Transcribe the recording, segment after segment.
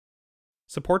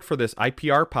Support for this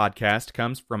IPR podcast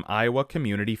comes from Iowa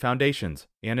Community Foundations,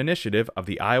 an initiative of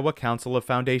the Iowa Council of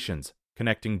Foundations,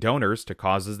 connecting donors to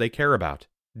causes they care about.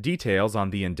 Details on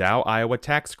the Endow Iowa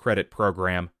Tax Credit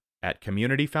Program at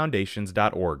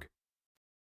communityfoundations.org.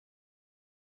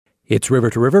 It's River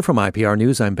to River from IPR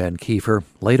News. I'm Ben Kieffer.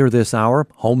 Later this hour,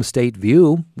 Home State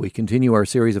View. We continue our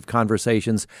series of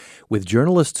conversations with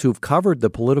journalists who've covered the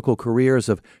political careers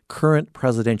of current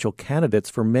presidential candidates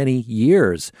for many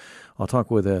years. I'll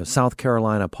talk with a South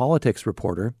Carolina politics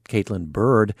reporter, Caitlin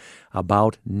Bird,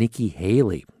 about Nikki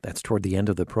Haley. That's toward the end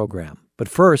of the program. But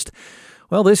first,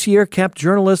 well, this year kept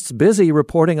journalists busy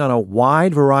reporting on a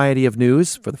wide variety of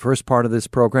news. For the first part of this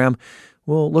program,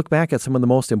 we'll look back at some of the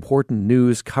most important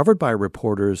news covered by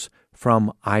reporters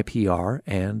from IPR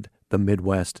and the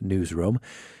Midwest newsroom.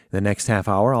 In the next half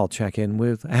hour, I'll check in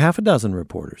with a half a dozen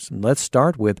reporters. And let's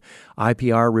start with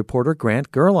IPR reporter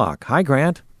Grant Gerlach. Hi,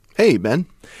 Grant. Hey, Ben.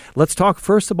 Let's talk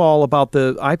first of all about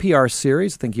the IPR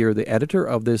series. I think you're the editor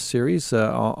of this series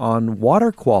on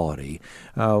water quality.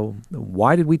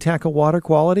 Why did we tackle water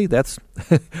quality? That's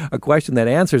a question that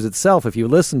answers itself if you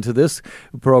listen to this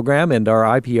program and our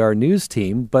IPR news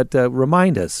team. But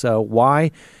remind us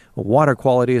why water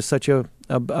quality is such a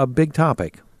big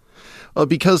topic. Well,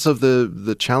 because of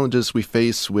the challenges we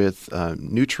face with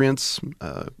nutrients,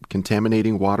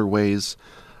 contaminating waterways,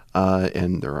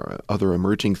 and there are other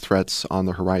emerging threats on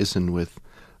the horizon with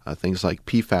things like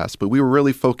PFAS. But we were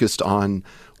really focused on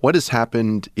what has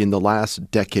happened in the last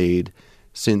decade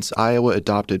since Iowa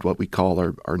adopted what we call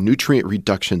our nutrient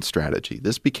reduction strategy.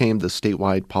 This became the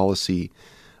statewide policy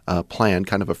plan,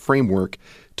 kind of a framework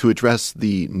to address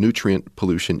the nutrient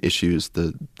pollution issues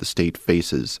the state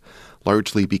faces,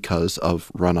 largely because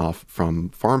of runoff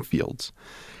from farm fields.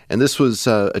 And this was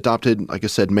adopted, like I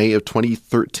said, May of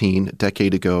 2013, a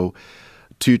decade ago,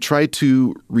 to try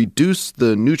to reduce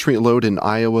the nutrient load in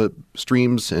Iowa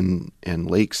streams and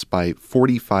lakes by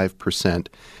 45%.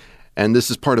 And this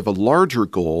is part of a larger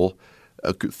goal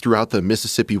throughout the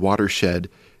Mississippi watershed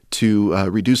to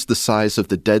reduce the size of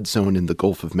the dead zone in the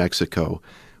Gulf of Mexico,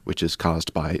 which is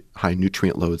caused by high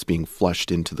nutrient loads being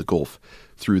flushed into the Gulf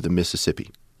through the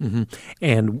Mississippi. Mm-hmm.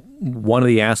 And one of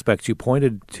the aspects you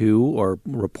pointed to or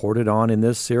reported on in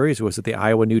this series was that the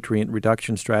Iowa Nutrient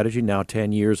Reduction Strategy, now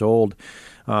 10 years old,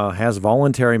 has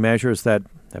voluntary measures that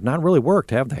have not really worked,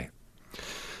 have they?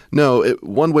 No.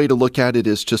 One way to look at it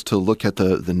is just to look at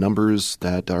the numbers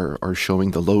that are showing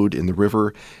the load in the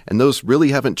river, and those really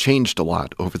haven't changed a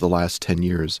lot over the last 10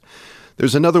 years.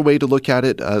 There's another way to look at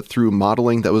it through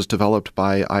modeling that was developed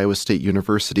by Iowa State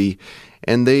University,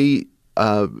 and they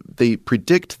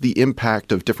predict the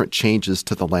impact of different changes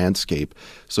to the landscape.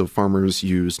 So farmers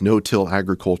use no-till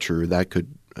agriculture, that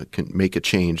can make a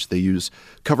change. They use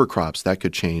cover crops, that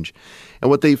could change.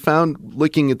 And what they found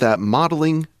looking at that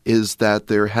modeling is that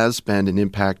there has been an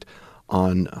impact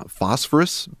on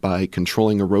phosphorus by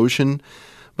controlling erosion,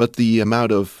 but the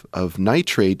amount of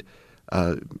nitrate,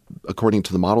 according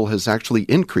to the model, has actually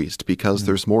increased because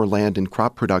there's more land in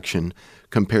crop production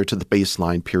compared to the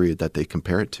baseline period that they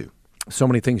compare it to. So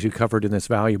many things you covered in this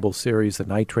valuable series, the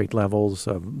nitrate levels,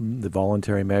 the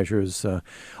voluntary measures,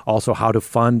 also how to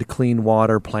fund clean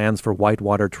water, plans for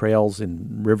whitewater trails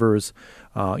in rivers,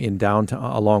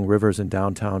 along rivers in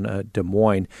downtown Des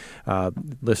Moines.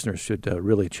 Listeners should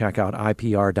really check out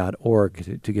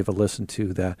IPR.org to give a listen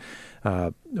to the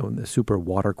super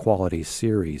water quality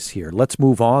series here. Let's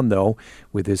move on, though,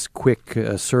 with this quick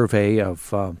survey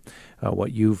of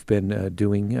what you've been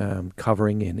doing,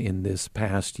 covering in this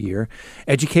past year.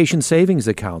 Education savings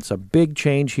accounts, a big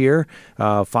change here.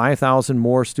 5,000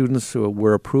 more students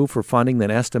were approved for funding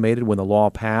than estimated when the law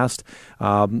passed.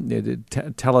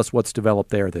 Tell us what's developed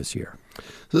there this year.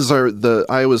 This is the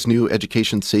Iowa's new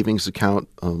education savings account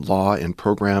law and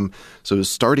program. So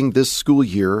starting this school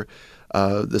year,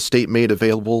 the state made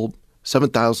available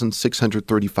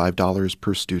 $7,635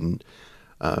 per student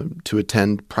to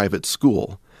attend private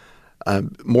school.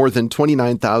 More than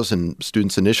 29,000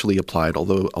 students initially applied,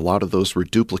 although a lot of those were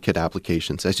duplicate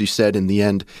applications. As you said, in the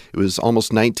end, it was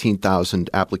almost 19,000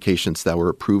 applications that were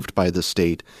approved by the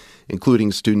state,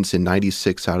 including students in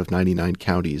 96 out of 99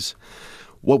 counties.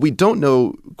 What we don't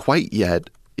know quite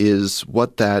yet is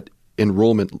what that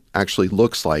enrollment actually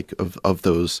looks like of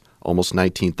those almost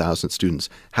 19,000 students.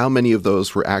 How many of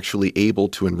those were actually able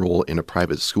to enroll in a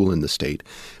private school in the state?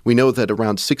 We know that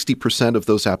around 60% of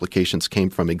those applications came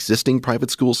from existing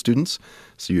private school students,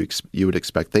 so you would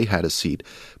expect they had a seat.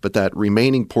 But that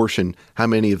remaining portion, how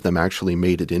many of them actually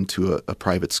made it into a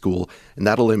private school? And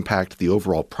that'll impact the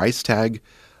overall price tag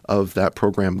of that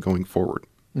program going forward.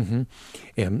 Mm-hmm.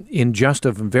 And in just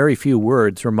a very few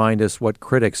words, remind us what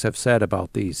critics have said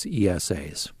about these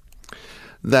ESAs.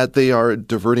 That they are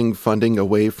diverting funding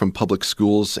away from public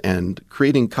schools and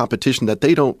creating competition that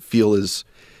they don't feel is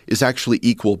actually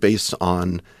equal based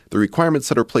on the requirements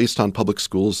that are placed on public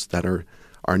schools that are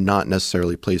not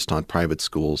necessarily placed on private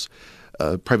schools.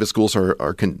 Private schools are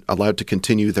allowed to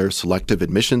continue their selective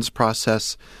admissions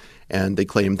process, and they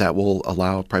claim that will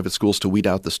allow private schools to weed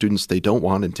out the students they don't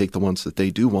want and take the ones that they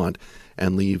do want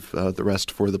and leave the rest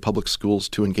for the public schools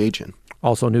to engage in.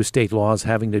 Also, new state laws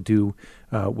having to do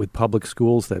with public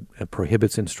schools that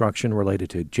prohibits instruction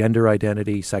related to gender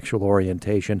identity, sexual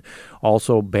orientation.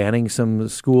 Also, banning some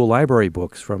school library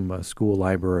books from school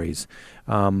libraries.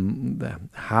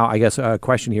 A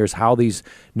question here is how these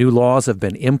new laws have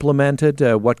been implemented.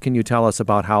 What can you tell us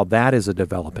about how that is a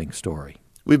developing story?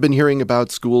 We've been hearing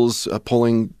about schools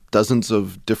pulling dozens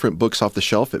of different books off the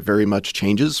shelf. It very much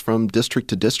changes from district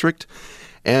to district.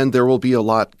 And there will be a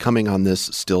lot coming on this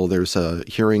still. There's a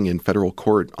hearing in federal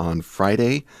court on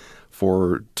Friday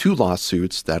for 2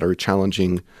 lawsuits that are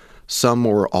challenging some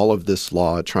or all of this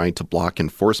law, trying to block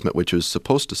enforcement, which was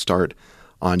supposed to start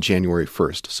on January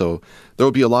 1st. So there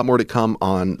will be a lot more to come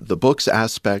on the books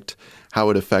aspect,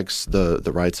 how it affects the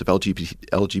rights of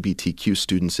LGBTQ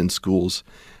students in schools,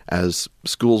 as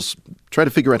schools try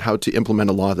to figure out how to implement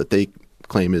a law that they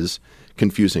claim is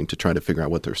confusing to try to figure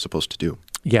out what they're supposed to do.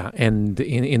 Yeah, and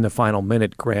in the final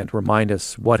minute, Grant, remind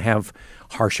us what have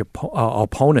harsh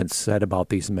opponents said about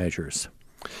these measures?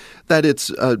 That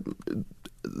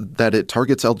that it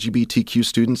targets LGBTQ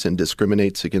students and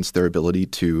discriminates against their ability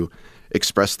to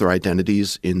express their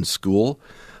identities in school,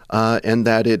 and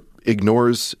that it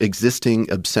ignores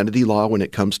existing obscenity law when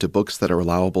it comes to books that are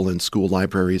allowable in school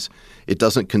libraries. It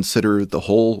doesn't consider the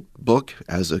whole book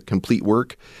as a complete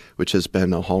work, which has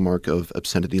been a hallmark of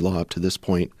obscenity law up to this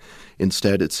point.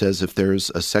 Instead, it says if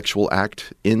there's a sexual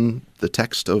act in the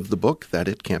text of the book, that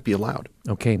it can't be allowed.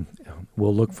 Okay.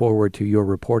 We'll look forward to your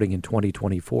reporting in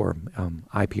 2024.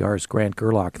 IPR's Grant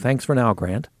Gerlach. Thanks for now,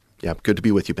 Grant. Yeah, good to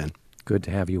be with you, Ben. Good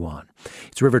to have you on.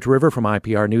 It's River to River from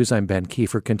IPR News. I'm Ben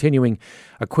Kieffer, continuing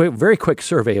a very quick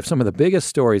survey of some of the biggest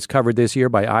stories covered this year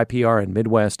by IPR and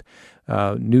Midwest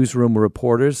newsroom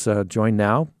reporters. Joined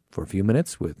now for a few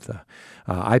minutes with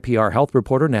IPR health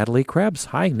reporter Natalie Krebs.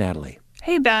 Hi, Natalie.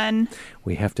 Hey, Ben.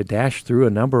 We have to dash through a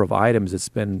number of items. It's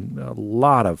been a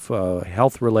lot of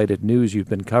health-related news you've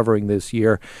been covering this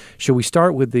year. Should we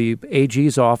start with the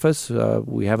AG's office?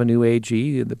 We have a new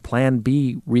AG, the Plan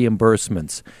B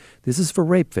reimbursements. This is for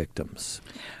rape victims.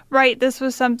 Right. This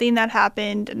was something that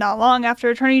happened not long after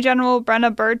Attorney General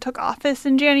Brenna Bird took office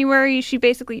in January. She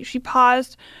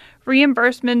paused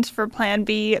reimbursements for Plan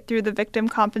B through the Victim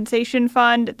Compensation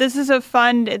Fund. This is a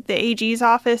fund at the AG's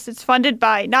office. It's funded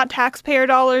by not taxpayer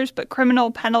dollars, but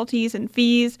criminal penalties and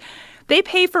fees. They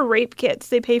pay for rape kits.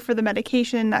 They pay for the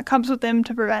medication that comes with them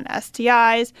to prevent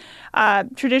STIs.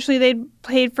 Traditionally, they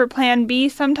paid for Plan B,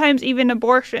 sometimes even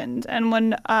abortions. And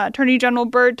when Attorney General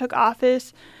Bird took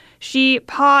office, she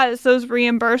paused those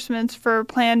reimbursements for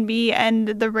Plan B and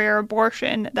the rare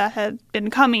abortion that had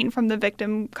been coming from the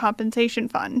Victim Compensation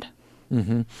Fund.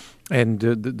 Mm-hmm. And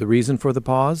the reason for the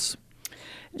pause?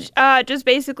 Just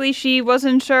basically she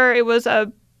wasn't sure it was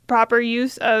a proper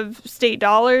use of state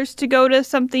dollars to go to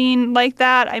something like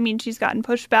that. I mean, she's gotten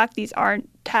pushback. These aren't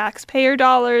taxpayer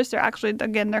dollars. They're actually,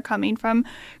 again, they're coming from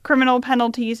criminal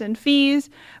penalties and fees.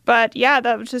 But yeah,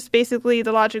 that was just basically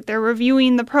the logic. They're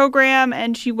reviewing the program,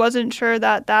 and she wasn't sure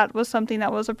that that was something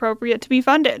that was appropriate to be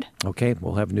funded. Okay,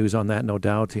 we'll have news on that, no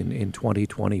doubt, in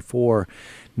 2024.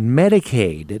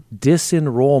 Medicaid,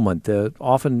 disenrollment,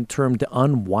 often termed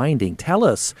unwinding. Tell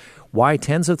us why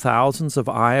tens of thousands of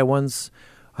Iowans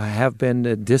have been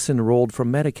disenrolled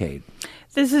from Medicaid.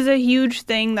 This is a huge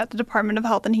thing that the Department of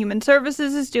Health and Human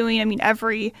Services is doing. I mean,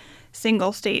 every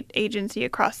single state agency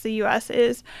across the U.S.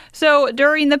 is. So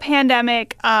during the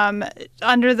pandemic,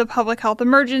 under the public health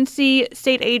emergency,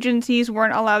 state agencies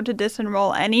weren't allowed to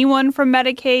disenroll anyone from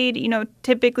Medicaid. You know,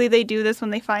 typically they do this when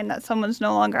they find that someone's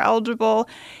no longer eligible.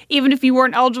 Even if you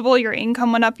weren't eligible, your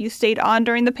income went up, you stayed on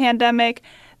during the pandemic.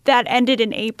 That ended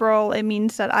in April. It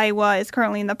means that Iowa is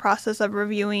currently in the process of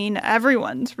reviewing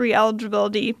everyone's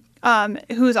re-eligibility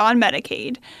who's on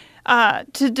Medicaid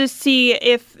to see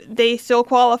if they still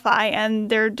qualify. And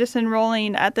they're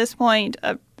disenrolling at this point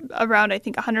around, I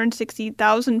think,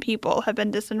 160,000 people have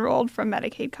been disenrolled from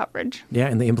Medicaid coverage. Yeah,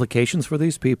 and the implications for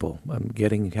these people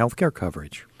getting health care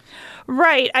coverage.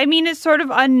 Right. I mean, it's sort of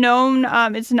unknown.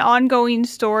 It's an ongoing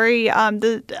story.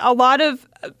 A lot of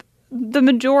the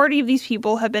majority of these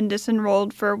people have been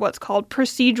disenrolled for what's called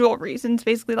procedural reasons,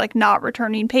 basically like not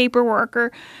returning paperwork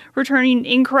or returning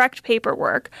incorrect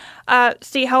paperwork.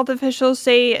 State health officials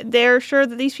say they're sure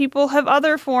that these people have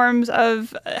other forms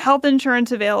of health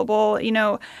insurance available.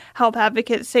 Health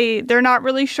advocates say they're not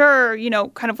really sure,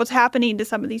 kind of what's happening to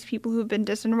some of these people who've been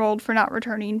disenrolled for not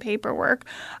returning paperwork.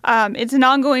 It's an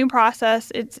ongoing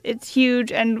process. It's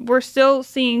huge, and we're still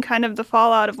seeing kind of the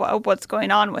fallout of what's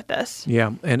going on with this.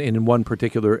 Yeah, and in one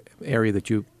particular area that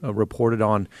you reported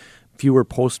on, fewer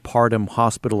postpartum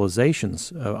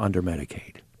hospitalizations under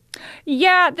Medicaid.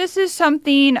 Yeah, this is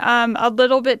something a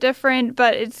little bit different,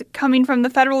 but it's coming from the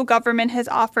federal government has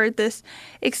offered this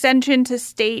extension to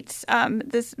states,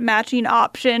 this matching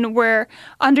option where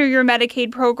under your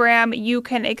Medicaid program, you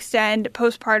can extend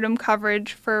postpartum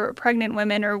coverage for pregnant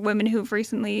women or women who've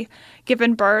recently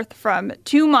given birth from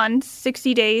 2 months,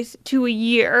 60 days to a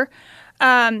year.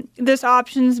 This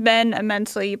option's been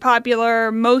immensely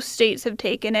popular. Most states have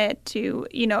taken it to,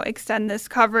 extend this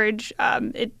coverage.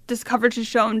 This coverage is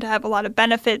shown to have a lot of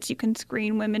benefits. You can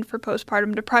screen women for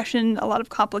postpartum depression, a lot of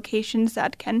complications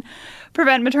that can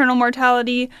prevent maternal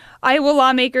mortality. Iowa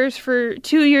lawmakers for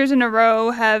 2 years in a row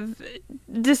have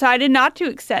decided not to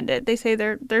extend it. They say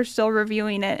they're still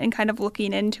reviewing it and kind of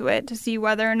looking into it to see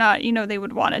whether or not, they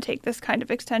would want to take this kind of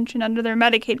extension under their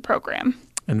Medicaid program.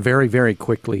 And very, very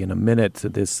quickly, in a minute,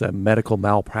 this medical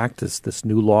malpractice, this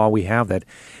new law we have that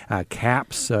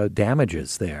caps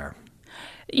damages there.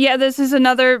 Yeah, this is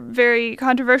another very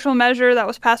controversial measure that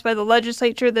was passed by the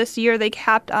legislature this year. They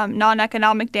capped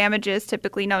non-economic damages,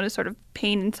 typically known as sort of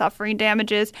pain and suffering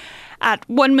damages, at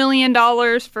 $1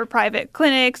 million for private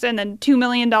clinics and then $2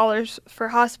 million for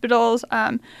hospitals.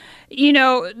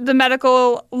 The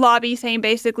medical lobby saying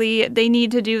basically they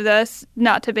need to do this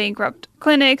not to bankrupt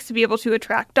clinics, to be able to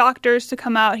attract doctors to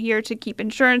come out here to keep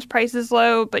insurance prices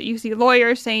low. But you see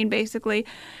lawyers saying basically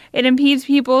it impedes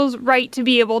people's right to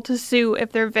be able to sue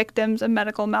if they're victims of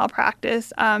medical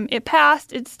malpractice. It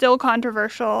passed. It's still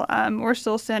controversial. We're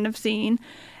still kind of seeing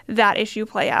that issue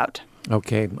play out.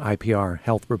 Okay, IPR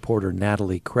health reporter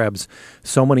Natalie Krebs.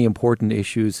 So many important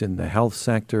issues in the health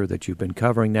sector that you've been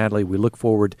covering, Natalie. We look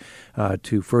forward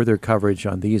to further coverage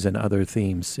on these and other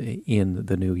themes in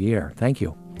the new year. Thank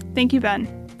you. Thank you,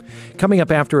 Ben. Coming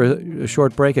up after a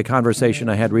short break, a conversation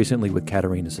I had recently with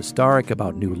Katarina Sestarik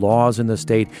about new laws in the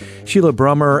state, Sheila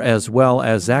Brummer, as well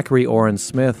as Zachary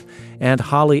Oren-Smith and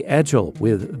Holly Edgell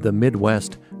with the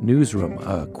Midwest Newsroom.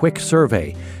 A quick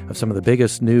survey of some of the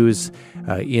biggest news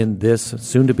in this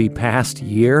soon-to-be-past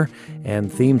year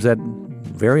and themes that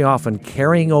very often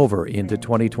carrying over into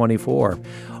 2024.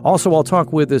 Also, I'll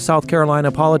talk with the South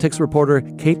Carolina politics reporter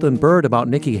Caitlin Bird about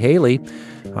Nikki Haley.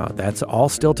 That's all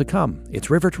still to come. It's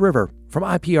River to River from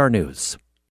IPR News.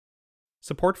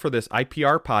 Support for this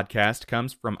IPR podcast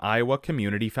comes from Iowa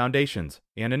Community Foundations,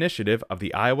 an initiative of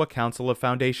the Iowa Council of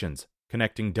Foundations,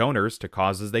 connecting donors to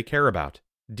causes they care about.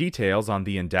 Details on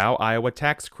the Endow Iowa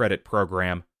Tax Credit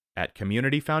Program at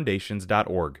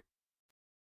communityfoundations.org.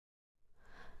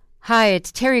 Hi,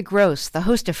 it's Terry Gross, the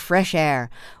host of Fresh Air.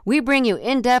 We bring you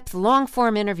in-depth,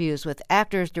 long-form interviews with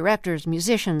actors, directors,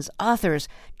 musicians, authors,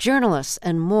 journalists,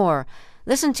 and more.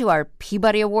 Listen to our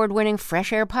Peabody Award-winning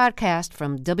Fresh Air podcast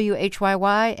from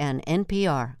WHYY and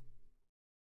NPR.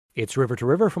 It's River to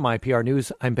River from IPR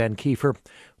News. I'm Ben Kieffer.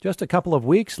 Just a couple of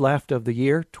weeks left of the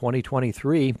year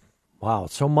 2023. Wow,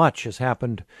 so much has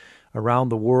happened around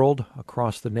the world,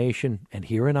 across the nation, and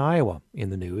here in Iowa in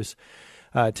the news.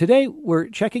 Today, we're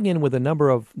checking in with a number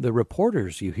of the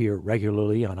reporters you hear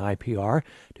regularly on IPR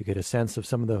to get a sense of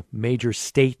some of the major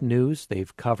state news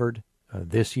they've covered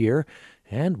this year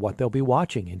and what they'll be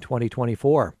watching in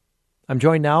 2024. I'm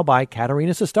joined now by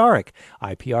Katarina Sestarik,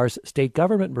 IPR's state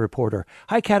government reporter.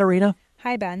 Hi, Katarina.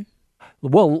 Hi, Ben.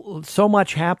 Well, so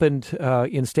much happened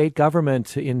in state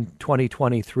government in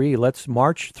 2023. Let's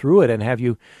march through it and have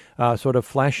you sort of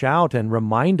flesh out and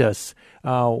remind us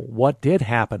what did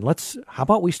happen. How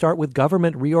about we start with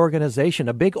government reorganization,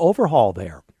 a big overhaul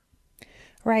there.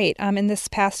 Right. In this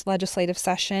past legislative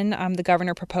session, the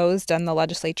governor proposed and the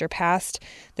legislature passed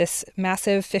this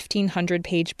massive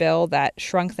 1,500-page bill that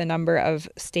shrunk the number of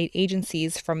state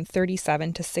agencies from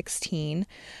 37 to 16.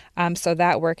 So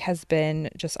that work has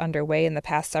been just underway in the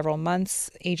past several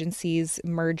months, agencies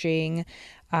merging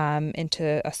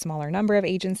into a smaller number of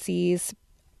agencies,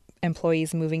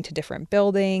 employees moving to different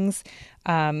buildings,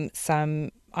 some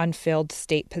unfilled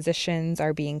state positions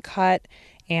are being cut,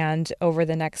 And over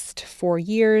the next 4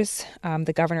 years,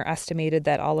 the governor estimated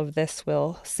that all of this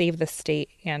will save the state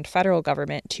and federal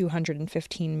government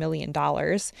 $215 million.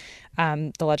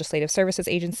 The Legislative Services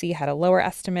Agency had a lower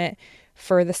estimate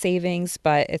for the savings,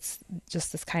 but it's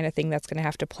just this kind of thing that's going to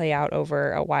have to play out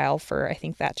over a while for, I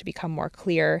think, that to become more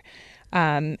clear.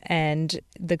 And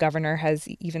the governor has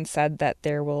even said that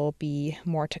there will be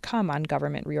more to come on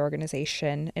government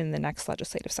reorganization in the next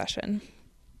legislative session.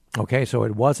 Okay, so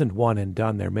it wasn't one and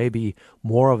done. There may be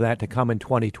more of that to come in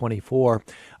 2024.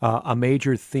 A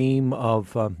major theme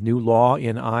of new law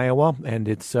in Iowa, and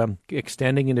it's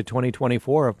extending into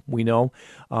 2024, we know.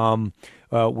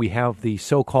 We have the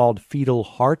so-called fetal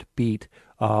heartbeat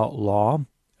law.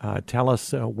 Tell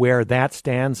us where that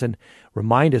stands and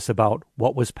remind us about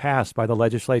what was passed by the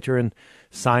legislature and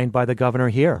signed by the governor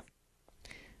here.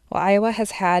 Well, Iowa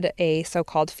has had a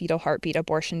so-called fetal heartbeat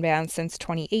abortion ban since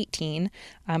 2018,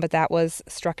 but that was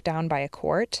struck down by a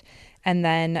court. And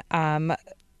then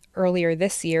earlier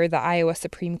this year, the Iowa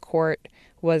Supreme Court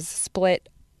was split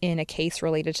in a case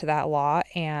related to that law,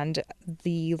 and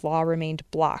the law remained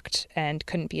blocked and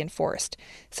couldn't be enforced.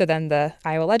 So then the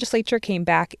Iowa legislature came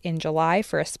back in July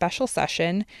for a special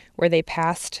session where they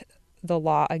passed the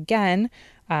law again.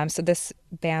 So this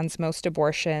bans most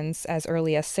abortions as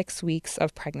early as 6 weeks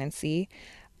of pregnancy.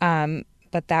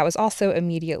 But that was also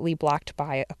immediately blocked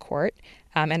by a court.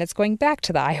 And it's going back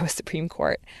to the Iowa Supreme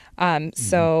Court.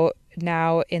 So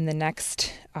now in the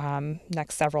next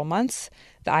several months,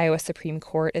 the Iowa Supreme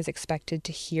Court is expected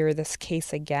to hear this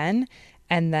case again.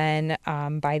 And then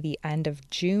by the end of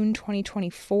June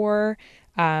 2024,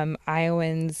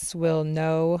 Iowans will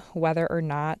know whether or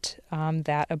not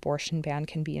that abortion ban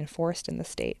can be enforced in the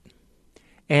state.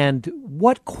 And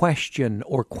what question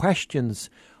or questions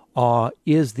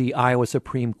is the Iowa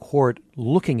Supreme Court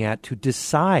looking at to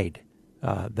decide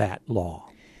that law?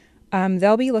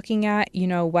 They'll be looking at,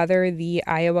 whether the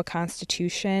Iowa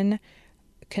Constitution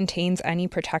contains any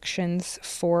protections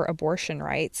for abortion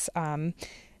rights.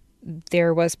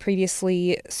 There was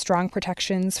previously strong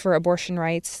protections for abortion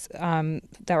rights that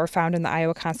were found in the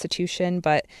Iowa Constitution,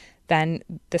 but then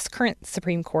this current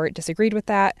Supreme Court disagreed with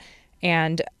that,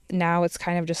 and now it's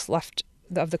kind of just left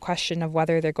of the question of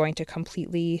whether they're going to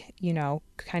completely,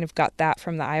 kind of gut that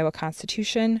from the Iowa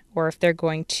Constitution, or if they're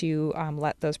going to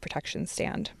let those protections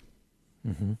stand.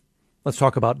 Mm-hmm. Let's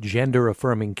talk about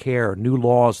gender-affirming care, new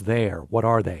laws there. What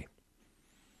are they?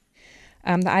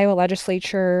 The Iowa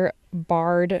legislature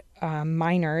barred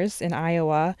minors in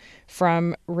Iowa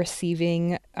from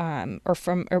receiving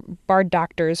barred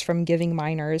doctors from giving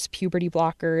minors puberty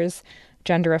blockers,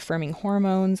 gender-affirming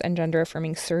hormones, and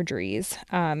gender-affirming surgeries.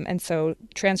 And so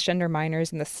transgender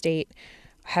minors in the state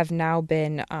have now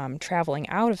been traveling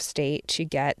out of state to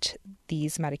get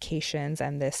these medications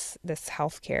and this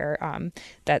health care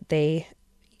that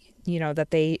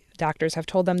doctors have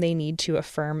told them they need to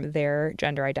affirm their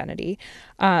gender identity.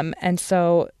 And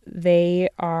so they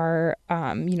are,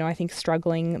 I think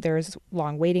struggling. There's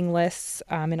long waiting lists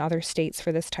in other states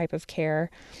for this type of care.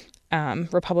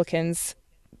 Republicans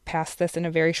passed this in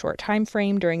a very short time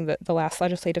frame during the last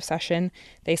legislative session.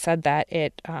 They said that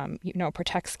it,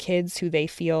 protects kids who they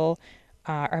feel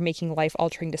are making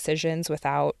life-altering decisions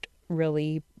without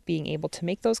really being able to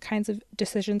make those kinds of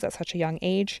decisions at such a young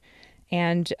age.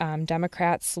 And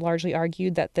Democrats largely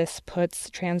argued that this puts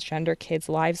transgender kids'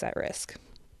 lives at risk.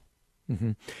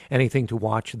 Mm-hmm. Anything to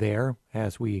watch there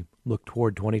as we look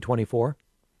toward 2024?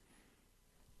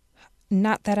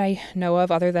 Not that I know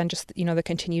of, other than just, the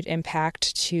continued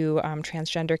impact to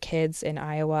transgender kids in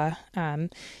Iowa. To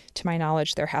my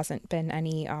knowledge, there hasn't been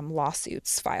any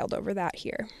lawsuits filed over that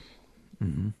here.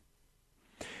 Mm-hmm.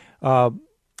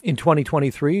 In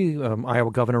 2023,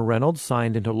 Iowa Governor Reynolds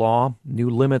signed into law new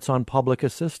limits on public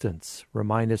assistance.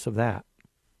 Remind us of that.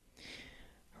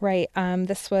 Right.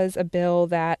 This was a bill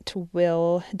that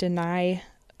will deny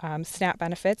SNAP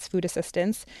benefits, food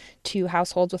assistance, to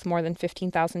households with more than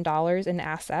 $15,000 in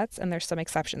assets, and there's some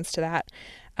exceptions to that.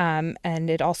 And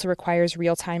it also requires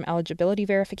real-time eligibility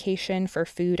verification for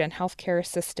food and healthcare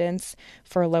assistance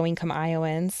for low-income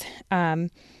Iowans.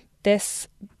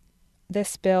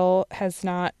 This bill has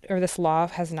not, or this law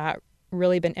has not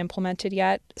really been implemented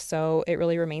yet, so it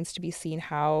really remains to be seen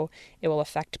how it will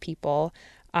affect people.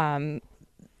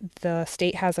 The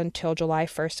state has until July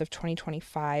 1st of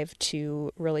 2025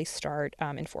 to really start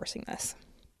enforcing this.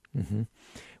 Mm-hmm.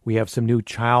 We have some new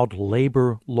child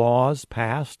labor laws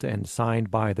passed and signed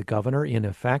by the governor in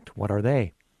effect. What are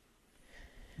they?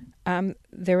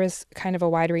 There was kind of a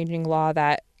wide-ranging law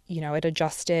that, it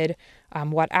adjusted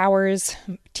what hours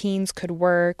teens could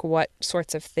work, what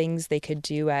sorts of things they could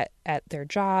do at their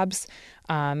jobs,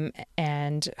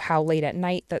 and how late at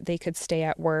night that they could stay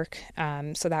at work.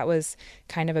 So that was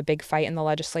kind of a big fight in the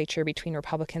legislature between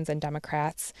Republicans and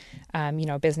Democrats.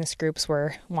 Business groups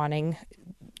were wanting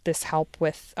this help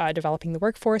with developing the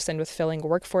workforce and with filling a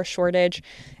workforce shortage.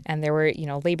 And there were,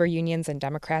 labor unions and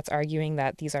Democrats arguing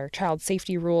that these are child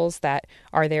safety rules that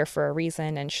are there for a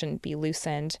reason and shouldn't be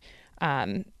loosened.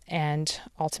 And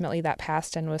ultimately that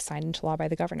passed and was signed into law by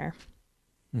the governor.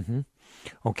 Mm-hmm.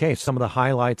 Okay, some of the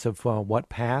highlights of what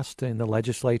passed in the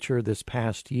legislature this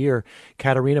past year.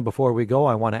 Katerina, before we go,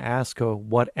 I want to ask,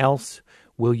 what else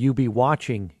will you be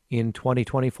watching in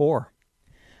 2024?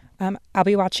 I'll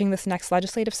be watching this next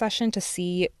legislative session to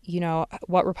see,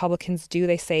 what Republicans do.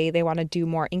 They say they want to do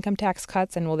more income tax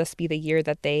cuts, and will this be the year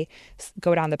that they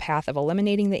go down the path of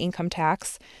eliminating the income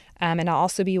tax? And I'll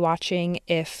also be watching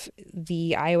if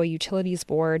the Iowa Utilities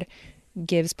Board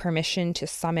gives permission to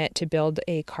Summit to build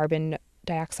a carbon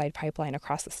dioxide pipeline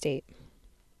across the state.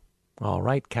 All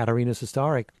right, Katerina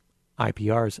Sestarik,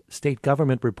 IPR's state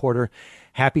government reporter.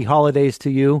 Happy holidays to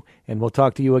you, and we'll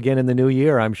talk to you again in the new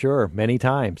year, I'm sure, many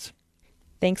times.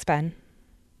 Thanks, Ben.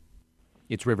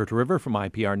 It's River to River from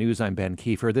IPR News. I'm Ben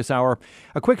Kieffer. This hour,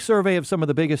 a quick survey of some of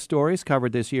the biggest stories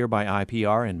covered this year by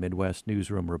IPR and Midwest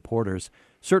newsroom reporters.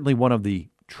 Certainly one of the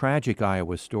tragic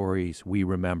Iowa stories we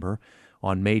remember.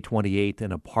 On May 28th,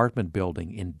 an apartment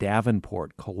building in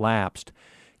Davenport collapsed,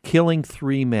 killing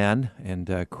 3 men,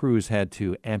 and crews had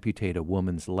to amputate a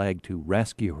woman's leg to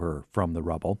rescue her from the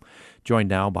rubble. Joined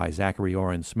now by Zachary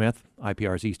Oren-Smith,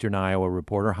 IPR's Eastern Iowa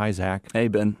reporter. Hi, Zach. Hey,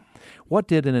 Ben. What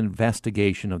did an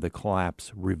investigation of the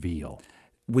collapse reveal?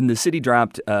 When the city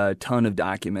dropped a ton of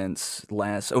documents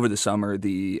over the summer,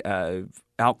 the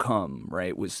outcome,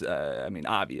 right, was,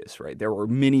 obvious, right? There were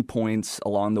many points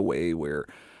along the way where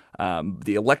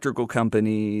the electrical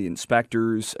company,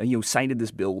 inspectors, cited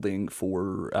this building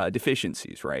for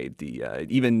deficiencies, right?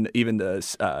 Even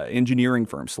the engineering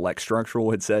firm, Select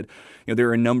Structural, had said, there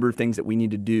are a number of things that we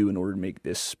need to do in order to make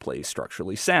this place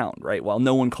structurally sound, right? While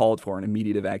no one called for an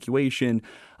immediate evacuation,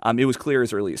 it was clear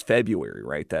as early as February,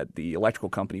 right, that the electrical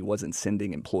company wasn't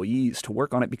sending employees to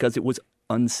work on it because it was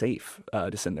unsafe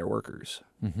to send their workers.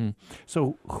 Mm-hmm.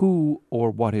 So who or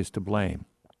what is to blame?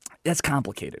 That's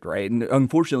complicated, right? And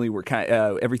unfortunately,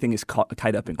 everything is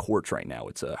tied up in courts right now.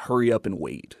 It's a hurry up and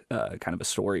wait kind of a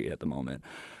story at the moment.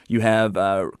 You have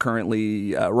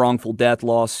currently a wrongful death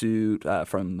lawsuit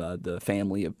from the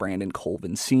family of Brandon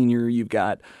Colvin Sr. You've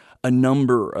got a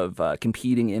number of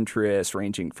competing interests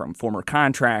ranging from former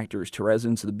contractors to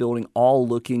residents of the building, all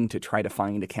looking to try to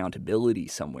find accountability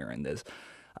somewhere in this.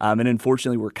 And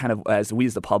unfortunately, we're kind of, as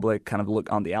the public kind of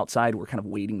look on the outside, we're kind of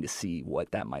waiting to see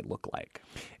what that might look like.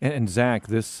 And Zach,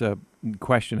 this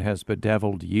question has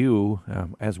bedeviled you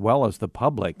as well as the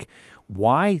public.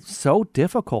 Why so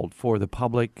difficult for the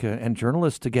public and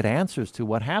journalists to get answers to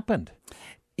what happened?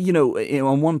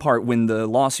 On one part, when the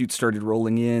lawsuit started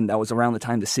rolling in, that was around the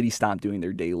time the city stopped doing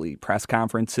their daily press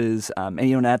conferences.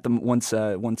 Once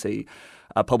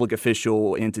a public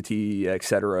official entity, et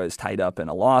cetera, is tied up in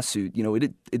a lawsuit,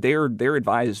 they're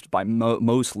advised by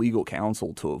most legal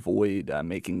counsel to avoid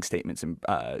making statements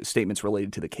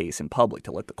related to the case in public,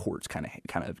 to let the courts kind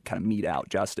of mete out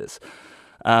justice.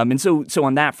 And so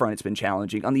on that front, it's been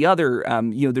challenging. On the other,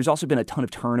 there's also been a ton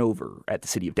of turnover at the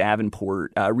city of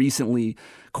Davenport. Recently,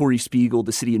 Corey Spiegel,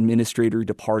 the city administrator,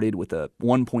 departed with a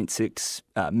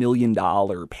 $1.6 million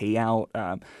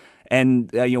payout.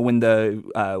 And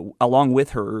when along with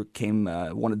her came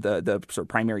one of the sort of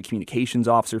primary communications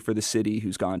officer for the city,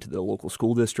 who's gone to the local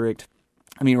school district.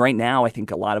 I mean, right now, I think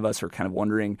a lot of us are kind of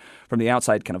wondering from the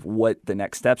outside kind of what the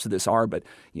next steps of this are, but,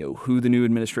 who the new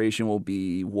administration will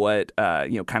be, what,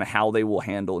 kind of how they will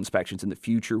handle inspections in the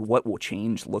future, what will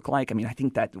change look like. I mean, I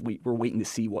think that we're waiting to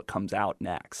see what comes out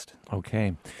next.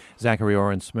 Okay. Zachary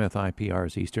Oren-Smith,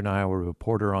 IPR's Eastern Iowa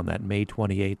reporter on that May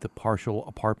 28th, the partial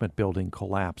apartment building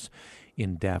collapse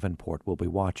in Davenport. We'll be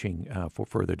watching for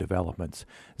further developments.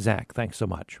 Zach, thanks so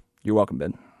much. You're welcome,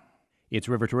 Ben. It's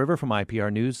River to River from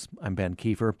IPR News. I'm Ben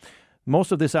Kieffer.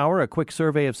 Most of this hour, a quick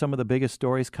survey of some of the biggest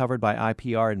stories covered by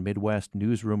IPR and Midwest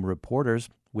newsroom reporters.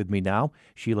 With me now,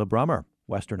 Sheila Brummer,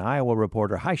 Western Iowa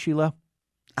reporter. Hi, Sheila.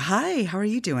 Hi, how are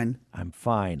you doing? I'm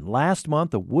fine. Last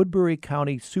month, a Woodbury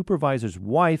County supervisor's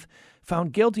wife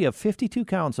found guilty of 52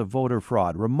 counts of voter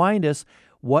fraud. Remind us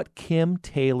what Kim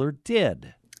Taylor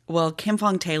did. Well, Kim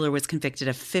Fong Taylor was convicted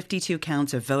of 52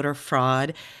 counts of voter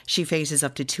fraud. She faces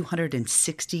up to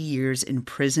 260 years in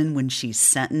prison when she's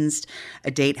sentenced.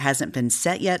 A date hasn't been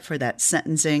set yet for that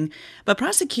sentencing, but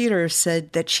prosecutors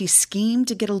said that she schemed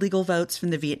to get illegal votes from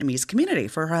the Vietnamese community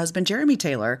for her husband, Jeremy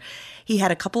Taylor. He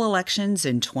had a couple elections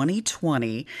in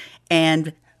 2020,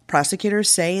 and prosecutors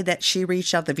say that she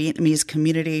reached out to the Vietnamese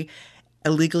community,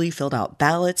 illegally filled out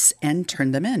ballots, and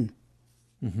turned them in.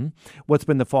 Mm-hmm. What's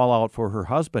been the fallout for her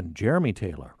husband, Jeremy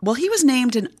Taylor? Well, he was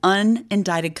named an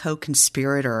unindicted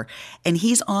co-conspirator, and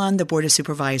he's on the Board of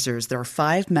Supervisors. There are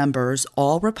 5 members,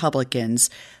 all Republicans.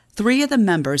 3 of the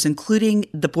members, including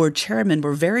the board chairman,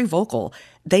 were very vocal.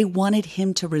 They wanted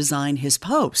him to resign his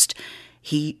post.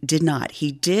 He did not.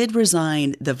 He did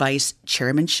resign the vice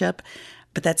chairmanship,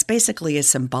 but that's basically a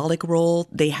symbolic role.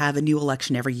 They have a new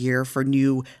election every year for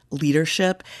new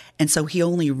leadership. And so he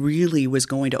only really was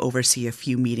going to oversee a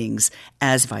few meetings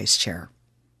as vice chair.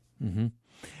 Mm-hmm.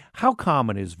 How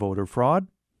common is voter fraud?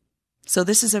 So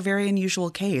this is a very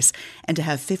unusual case, and to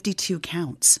have 52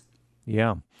 counts.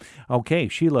 Yeah. Okay,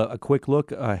 Sheila, a quick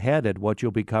look ahead at what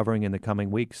you'll be covering in the coming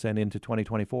weeks and into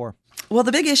 2024. Well,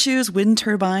 the big issue is wind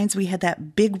turbines. We had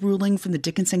that big ruling from the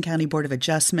Dickinson County Board of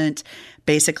Adjustment,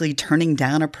 basically turning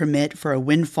down a permit for a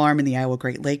wind farm in the Iowa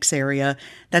Great Lakes area.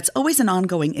 That's always an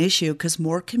ongoing issue because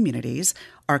more communities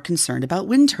are concerned about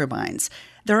wind turbines.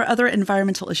 There are other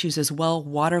environmental issues as well.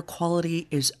 Water quality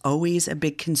is always a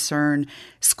big concern.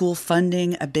 School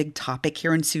funding, a big topic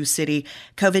here in Sioux City.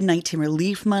 COVID-19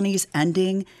 relief monies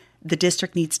ending. The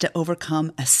district needs to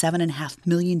overcome a $7.5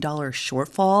 million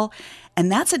shortfall.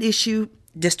 And that's an issue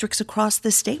districts across the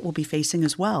state will be facing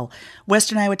as well.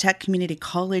 Western Iowa Tech Community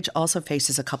College also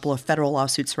faces a couple of federal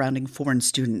lawsuits surrounding foreign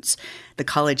students. The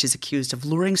college is accused of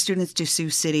luring students to Sioux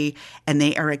City, and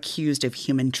they are accused of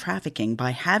human trafficking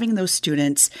by having those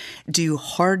students do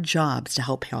hard jobs to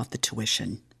help pay off the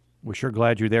tuition. We're sure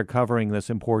glad you're there covering this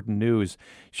important news.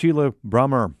 Sheila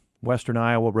Brummer, Western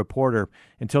Iowa reporter.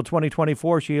 Until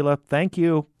 2024, Sheila, thank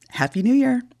you. Happy New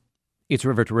Year. It's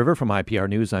River to River from IPR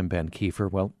News. I'm Ben Kieffer.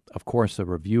 Well, of course, a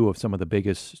review of some of the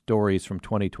biggest stories from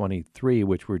 2023,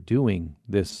 which we're doing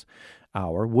this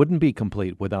hour, wouldn't be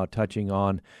complete without touching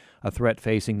on a threat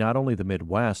facing not only the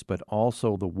Midwest, but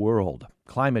also the world: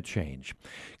 climate change.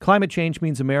 Climate change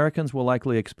means Americans will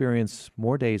likely experience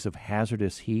more days of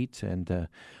hazardous heat, and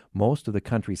most of the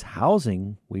country's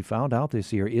housing, we found out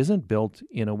this year, isn't built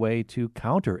in a way to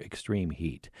counter extreme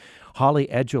heat. Holly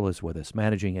Edgell is with us,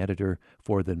 managing editor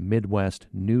for the Midwest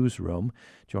Newsroom,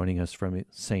 joining us from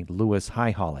St. Louis.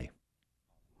 Hi, Holly.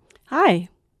 Hi.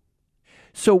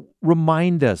 So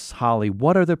remind us, Holly,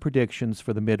 what are the predictions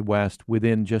for the Midwest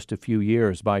within just a few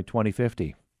years by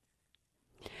 2050?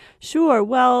 Sure.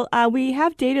 Well, we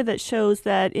have data that shows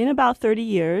that in about 30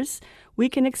 years, we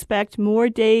can expect more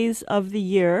days of the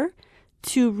year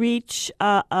to reach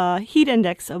a heat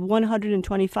index of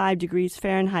 125 degrees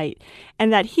Fahrenheit.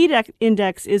 And that heat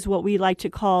index is what we like to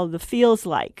call the feels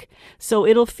like. So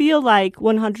it'll feel like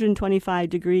 125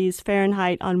 degrees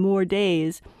Fahrenheit on more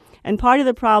days. And part of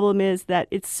the problem is that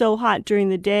it's so hot during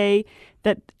the day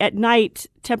that at night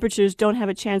temperatures don't have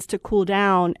a chance to cool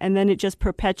down, and then it just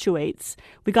perpetuates.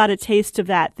 We got a taste of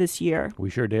that this year. We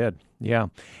sure did, yeah.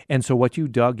 And so what you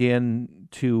dug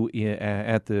into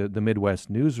at the Midwest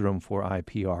Newsroom for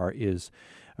IPR is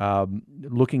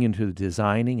looking into the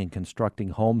designing and constructing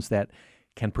homes that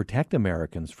can protect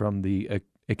Americans from the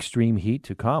extreme heat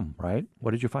to come, right?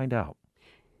 What did you find out?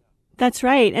 That's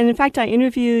right. And in fact, I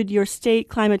interviewed your state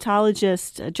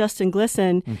climatologist, Justin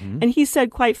Glisson, and he said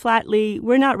quite flatly,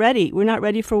 we're not ready. We're not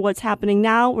ready for what's happening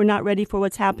now. We're not ready for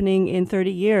what's happening in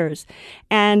 30 years.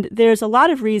 And there's a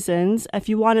lot of reasons. If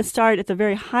you want to start at the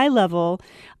very high level,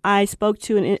 I spoke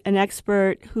to an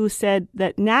expert who said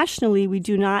that nationally, we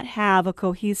do not have a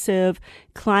cohesive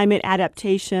climate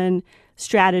adaptation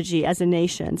strategy as a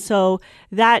nation. So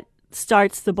that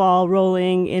starts the ball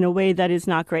rolling in a way that is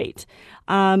not great.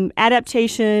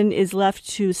 Adaptation is left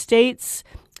to states,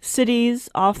 cities.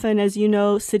 Often, as you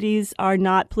know, cities are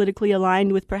not politically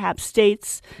aligned with perhaps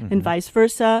states and vice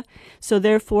versa. So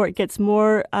therefore, it gets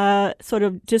more sort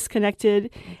of disconnected.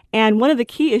 And one of the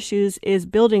key issues is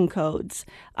building codes.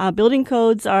 Building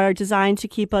codes are designed to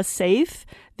keep us safe.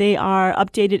 They are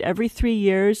updated every 3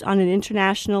 years on an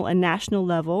international and national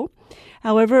level.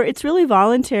 However, it's really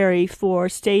voluntary for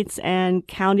states and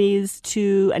counties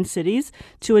and cities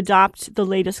to adopt the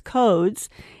latest codes.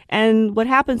 And what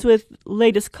happens with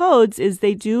latest codes is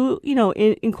they do,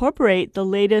 incorporate the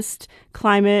latest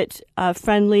climate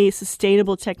friendly,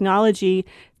 sustainable technology,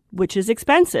 which is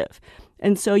expensive.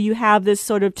 And so you have this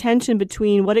sort of tension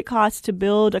between what it costs to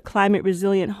build a climate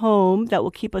resilient home that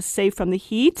will keep us safe from the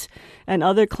heat and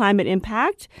other climate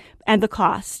impact, and the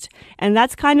cost. And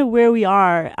that's kind of where we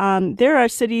are. There are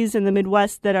cities in the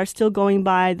Midwest that are still going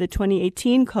by the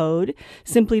 2018 code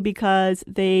simply because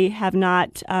they have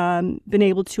not been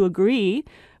able to agree,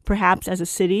 perhaps as a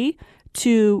city,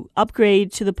 to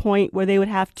upgrade to the point where they would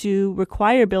have to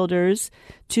require builders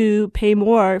to pay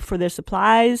more for their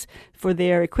supplies, for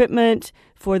their equipment,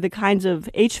 for the kinds of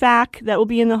HVAC that will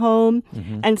be in the home.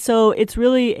 And so it's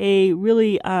really a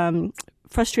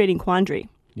frustrating quandary.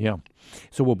 Yeah.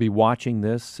 So we'll be watching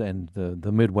this and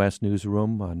the Midwest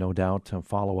newsroom, no doubt,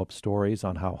 follow-up stories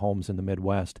on how homes in the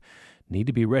Midwest need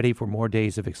to be ready for more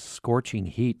days of scorching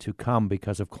heat to come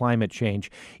because of climate change.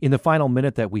 In the final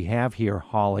minute that we have here,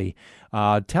 Holly,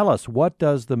 tell us, what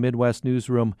does the Midwest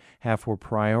newsroom have for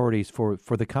priorities for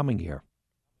the coming year?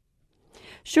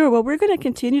 Sure. Well, we're going to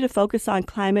continue to focus on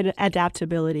climate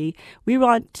adaptability. We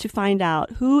want to find out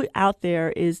who out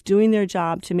there is doing their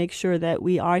job to make sure that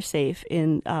we are safe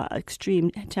in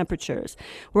extreme temperatures.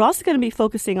 We're also going to be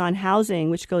focusing on housing,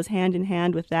 which goes hand in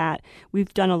hand with that.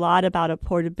 We've done a lot about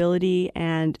affordability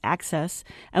and access,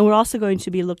 and we're also going to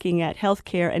be looking at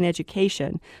healthcare and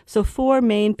education. So 4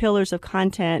 main pillars of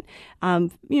content,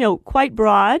 quite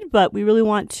broad, but we really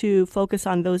want to focus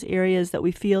on those areas that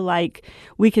we feel like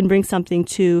we can bring something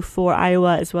to for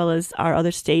Iowa as well as our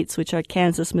other states, which are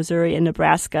Kansas, Missouri, and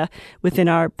Nebraska, within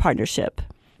our partnership.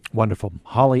 Wonderful.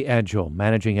 Holly Edgell,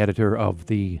 managing editor of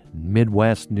the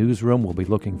Midwest Newsroom. We'll be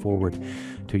looking forward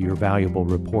to your valuable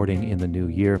reporting in the new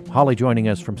year. Holly joining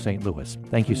us from St. Louis.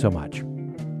 Thank you so much.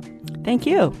 Thank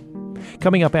you.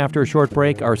 Coming up after a short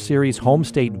break, our series Home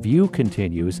State View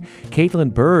continues.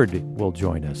 Caitlin Bird will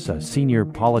join us, a senior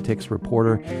politics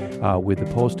reporter with the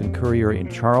Post and Courier in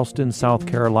Charleston, South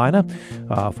Carolina,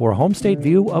 for a Home State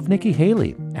View of Nikki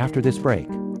Haley. After this break,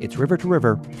 it's River to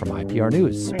River from IPR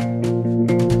News.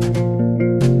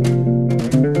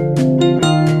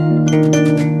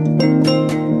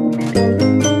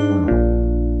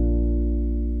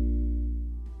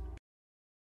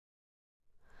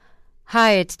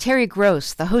 Hi, it's Terry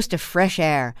Gross, the host of Fresh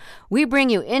Air. We bring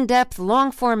you in-depth,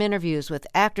 long-form interviews with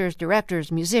actors,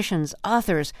 directors, musicians,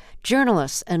 authors,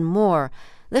 journalists, and more.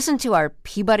 Listen to our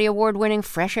Peabody Award-winning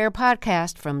Fresh Air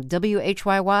podcast from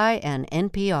WHYY and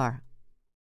NPR.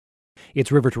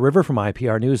 It's River to River from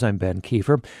IPR News. I'm Ben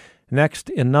Kieffer. Next,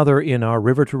 another in our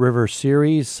River to River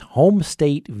series, Home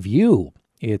State View.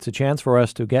 It's a chance for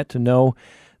us to get to know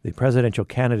the presidential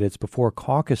candidates before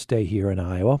Caucus Day here in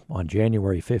Iowa on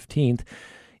January 15th.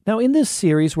 Now, in this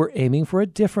series, we're aiming for a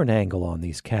different angle on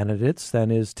these candidates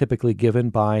than is typically given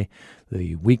by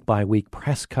the week-by-week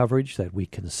press coverage that we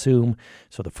consume.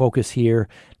 So the focus here,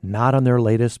 not on their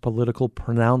latest political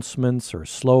pronouncements or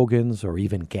slogans or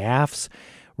even gaffes.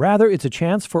 Rather, it's a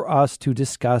chance for us to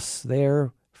discuss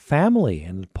their family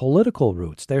and political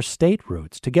roots, their state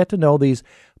roots, to get to know these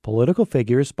political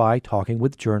figures by talking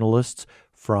with journalists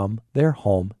from their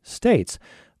home states.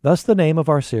 Thus the name of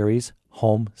our series,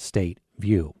 Home State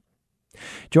View.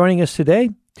 Joining us today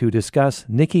to discuss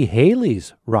Nikki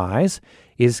Haley's rise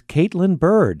is Caitlin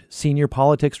Bird, senior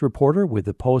politics reporter with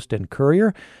the Post and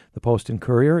Courier. The Post and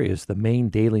Courier is the main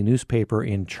daily newspaper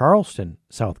in Charleston,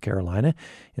 South Carolina.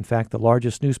 In fact, the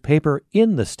largest newspaper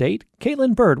in the state.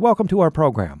 Caitlin Bird, welcome to our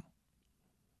program.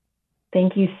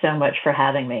 Thank you so much for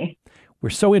having me. We're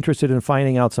so interested in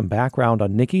finding out some background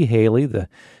on Nikki Haley, the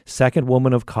second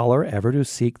woman of color ever to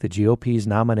seek the GOP's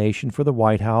nomination for the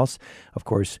White House. Of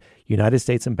course, United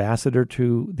States ambassador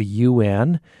to the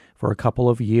UN for a couple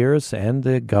of years and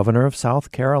the governor of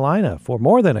South Carolina for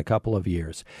more than a couple of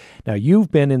years. Now,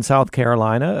 you've been in South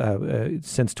Carolina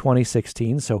since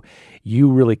 2016, so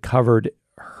you really covered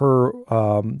her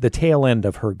the tail end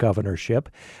of her governorship.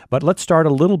 But let's start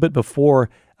a little bit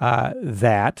before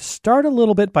that. Start a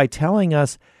little bit by telling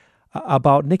us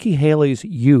about Nikki Haley's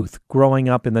youth growing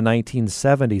up in the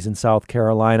 1970s in South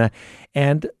Carolina,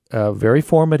 and very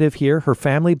formative here, her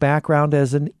family background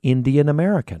as an Indian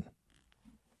American.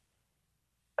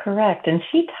 Correct. And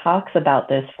she talks about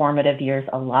those formative years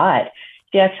a lot.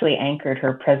 She actually anchored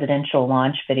her presidential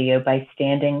launch video by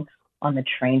standing on the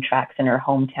train tracks in her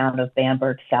hometown of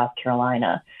Bamberg, South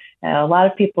Carolina. Now, a lot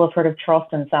of people have heard of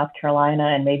Charleston, South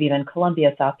Carolina, and maybe even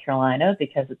Columbia, South Carolina,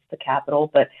 because it's the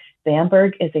capital. But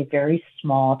Bamberg is a very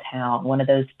small town, one of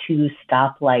those 2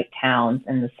 stoplight towns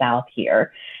in the South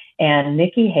here. And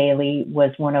Nikki Haley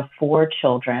was one of 4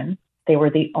 children. They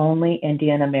were the only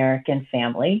Indian American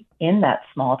family in that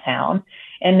small town.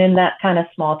 And in that kind of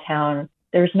small town,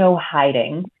 there's no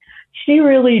hiding. She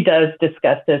really does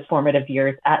discuss those formative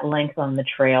years at length on the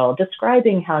trail,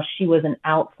 describing how she was an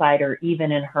outsider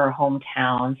even in her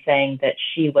hometown, saying that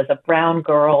she was a brown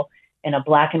girl in a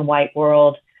black and white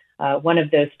world. One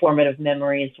of those formative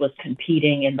memories was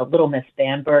competing in the Little Miss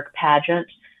Bamberg pageant.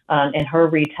 In her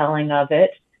retelling of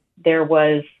it, there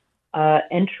was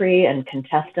entry and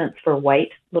contestants for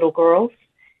white little girls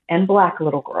and black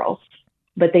little girls,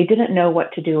 but they didn't know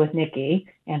what to do with Nikki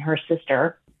and her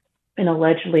sister. And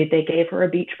allegedly, they gave her a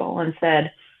beach ball and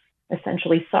said,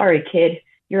 essentially, sorry, kid,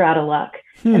 you're out of luck.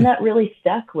 And that really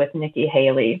stuck with Nikki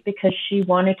Haley because she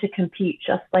wanted to compete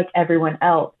just like everyone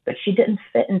else, but she didn't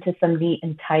fit into some neat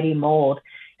and tidy mold.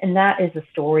 And that is a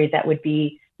story that would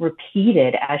be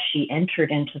repeated as she entered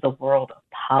into the world of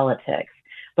politics.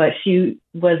 But she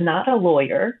was not a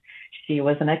lawyer. She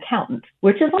was an accountant,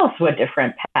 which is also a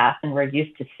different path than we're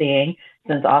used to seeing,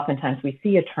 since oftentimes we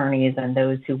see attorneys and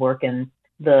those who work in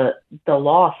the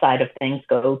law side of things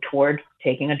go toward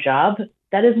taking a job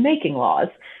that is making laws.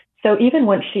 So even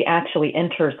when she actually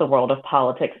enters the world of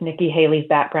politics, Nikki Haley's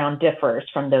background differs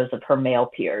from those of her male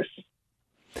peers.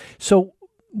 So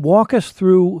walk us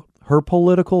through her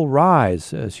political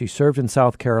rise. She served in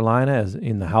South Carolina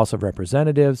in the House of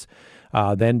Representatives,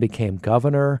 then became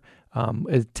governor.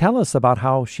 Tell us about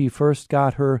how she first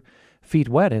got her feet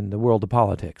wet in the world of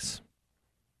politics.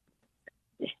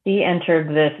 She entered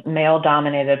this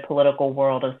male-dominated political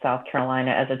world of South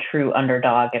Carolina as a true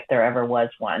underdog, if there ever was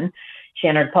one. She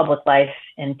entered public life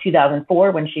in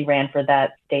 2004 when she ran for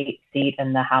that state seat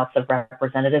in the House of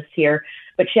Representatives here,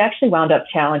 but she actually wound up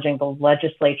challenging the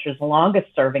legislature's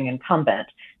longest-serving incumbent.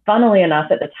 Funnily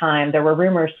enough, at the time, there were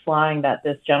rumors flying that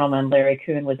this gentleman, Larry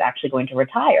Kuhn, was actually going to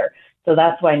retire. So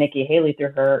that's why Nikki Haley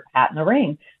threw her hat in the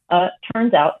ring.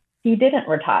 Turns out he didn't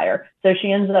retire. So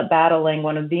she ends up battling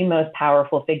one of the most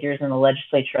powerful figures in the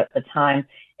legislature at the time,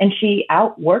 and she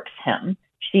outworks him.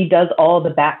 She does all the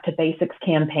back to basics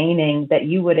campaigning that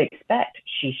you would expect.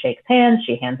 She shakes hands,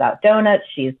 she hands out donuts,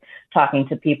 she's talking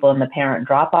to people in the parent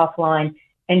drop-off line,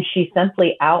 and she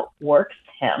simply outworks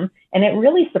him. And it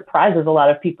really surprises a lot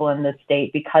of people in this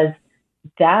state because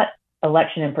that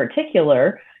election in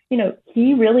particular,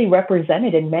 he really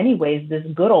represented in many ways this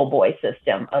good old boy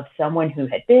system of someone who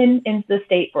had been in the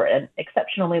state for an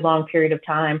exceptionally long period of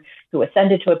time, who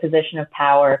ascended to a position of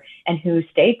power, and who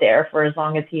stayed there for as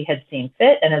long as he had seen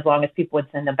fit and as long as people would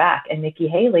send him back. And Nikki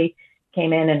Haley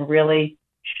came in and really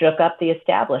shook up the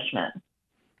establishment.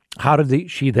 How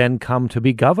did she then come to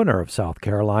be governor of South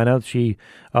Carolina? She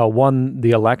won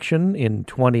the election in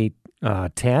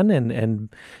 2010 and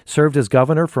served as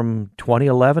governor from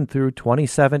 2011 through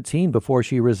 2017 before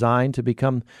she resigned to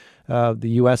become the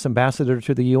U.S. ambassador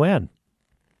to the UN.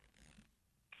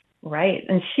 Right.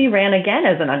 And she ran again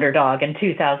as an underdog in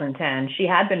 2010. She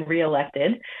had been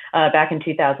reelected back in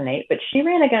 2008, but she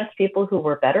ran against people who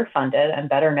were better funded and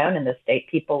better known in the state,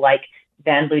 people like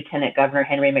then Lieutenant Governor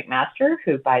Henry McMaster,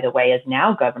 who, by the way, is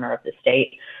now governor of the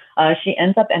state. She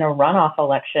ends up in a runoff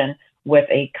election with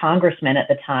a congressman at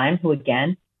the time who,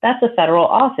 again, that's a federal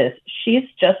office. She's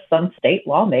just some state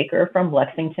lawmaker from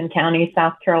Lexington County,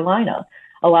 South Carolina.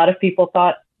 A lot of people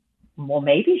thought, well,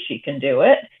 maybe she can do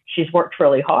it. She's worked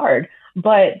really hard.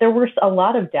 But there was a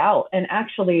lot of doubt. And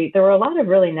actually, there were a lot of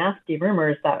really nasty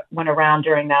rumors that went around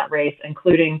during that race,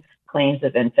 including claims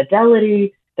of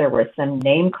infidelity. There was some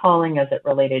name calling as it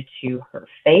related to her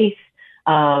faith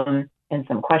and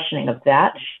some questioning of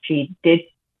that. She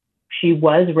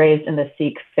was raised in the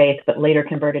Sikh faith, but later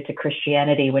converted to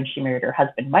Christianity when she married her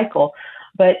husband, Michael.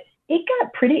 But it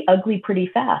got pretty ugly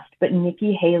pretty fast. But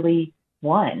Nikki Haley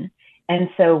won. And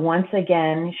so once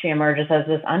again, she emerges as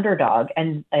this underdog.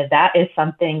 And that is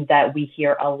something that we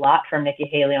hear a lot from Nikki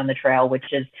Haley on the trail,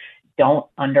 which is don't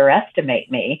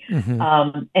underestimate me. Mm-hmm.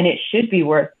 And it should be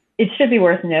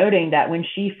worth noting that when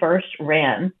she first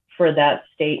ran for that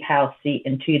state house seat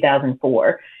in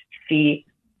 2004, she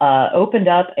opened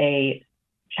up a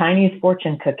Chinese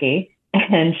fortune cookie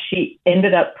and she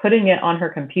ended up putting it on her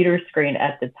computer screen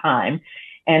at the time.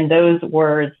 And those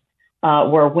words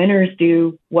were winners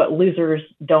do what losers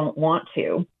don't want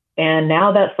to. And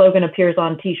now that slogan appears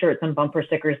on T-shirts and bumper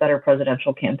stickers that her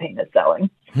presidential campaign is selling.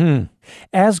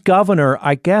 As governor,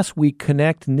 I guess we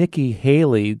connect Nikki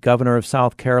Haley, governor of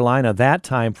South Carolina, that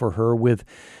time for her with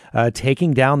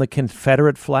taking down the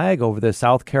Confederate flag over the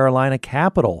South Carolina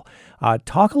Capitol.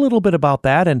 Talk a little bit about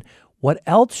that and what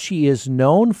else she is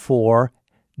known for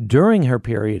during her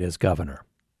period as governor.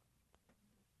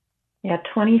 Yeah,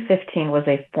 2015 was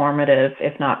a formative,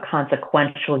 if not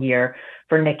consequential year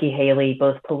for Nikki Haley,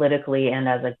 both politically and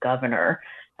as a governor.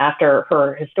 After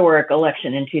her historic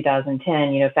election in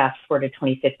 2010, fast forward to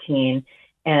 2015,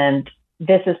 and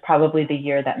this is probably the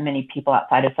year that many people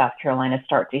outside of South Carolina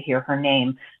start to hear her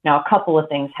name. Now, a couple of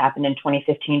things happened in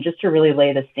 2015 just to really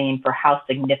lay the scene for how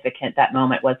significant that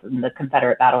moment was when the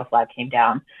Confederate battle flag came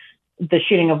down. The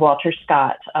shooting of Walter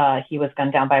Scott, he was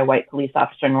gunned down by a white police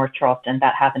officer in North Charleston.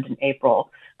 That happened in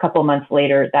April. A couple of months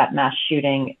later, that mass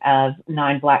shooting of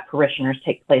 9 Black parishioners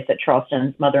take place at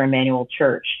Charleston's Mother Emanuel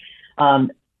Church. A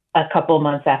couple of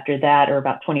months after that, or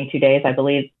about 22 days, I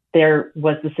believe, there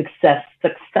was the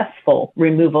successful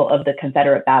removal of the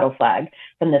Confederate battle flag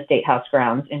from the State House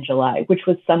grounds in July, which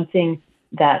was something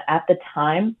that at the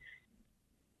time,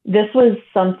 this was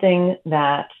something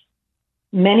that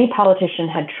many politicians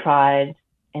had tried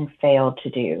and failed to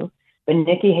do. But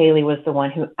Nikki Haley was the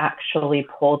one who actually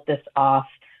pulled this off.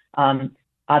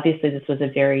 Obviously, this was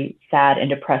a very sad and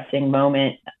depressing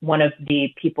moment. One of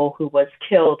the people who was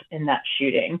killed in that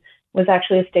shooting was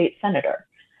actually a state senator.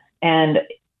 And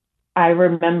I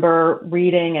remember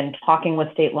reading and talking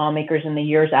with state lawmakers in the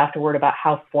years afterward about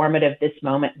how formative this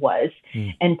moment was.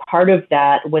 And part of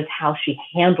that was how she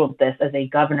handled this as a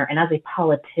governor and as a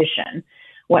politician.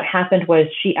 What happened was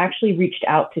she actually reached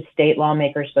out to state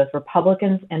lawmakers, both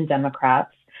Republicans and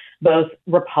Democrats, both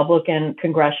Republican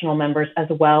congressional members, as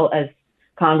well as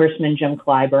Congressman Jim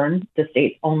Clyburn, the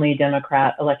state's only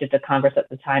Democrat elected to Congress at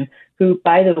the time, who,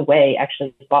 by the way,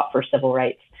 actually fought for civil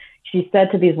rights. She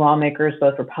said to these lawmakers,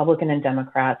 both Republican and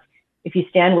Democrats, if you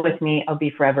stand with me, I'll be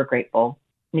forever grateful.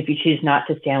 And if you choose not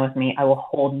to stand with me, I will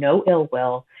hold no ill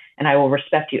will, and I will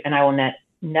respect you, and I will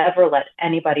never let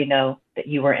anybody know that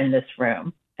you were in this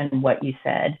room and what you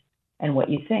said and what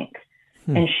you think.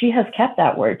 And she has kept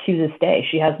that word to this day.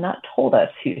 She has not told us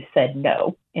who said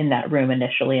no in that room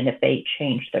initially and if they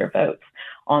changed their votes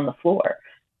on the floor.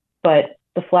 But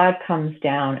the flag comes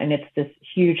down, and it's this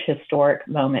huge historic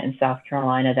moment in South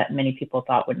Carolina that many people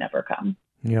thought would never come.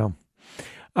 Yeah.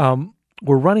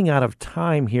 We're running out of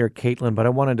time here, Caitlin, but I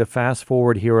wanted to fast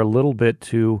forward here a little bit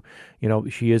to,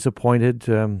 she is appointed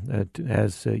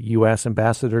as a U.S.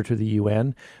 ambassador to the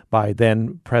UN by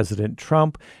then President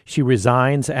Trump. She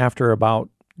resigns after about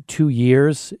 2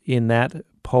 years in that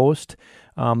post.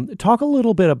 Talk a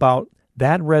little bit about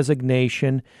that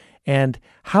resignation and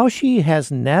how she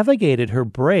has navigated her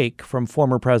break from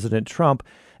former President Trump,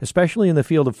 especially in the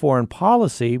field of foreign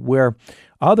policy, where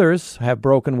others have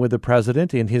broken with the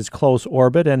president in his close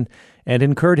orbit and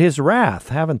incurred his wrath,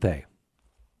 haven't they?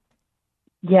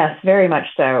 Yes, very much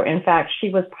so. In fact, she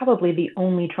was probably the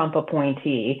only Trump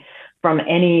appointee from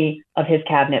any of his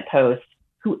cabinet posts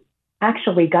who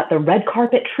actually got the red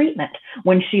carpet treatment.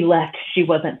 When she left, she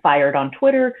wasn't fired on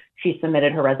Twitter. She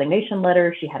submitted her resignation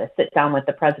letter. She had a sit down with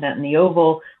the president in the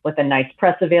Oval with a nice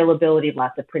press availability,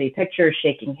 lots of pretty pictures,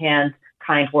 shaking hands,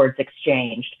 kind words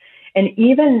exchanged. And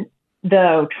even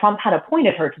though Trump had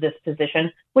appointed her to this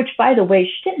position, which, by the way,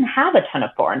 she didn't have a ton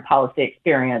of foreign policy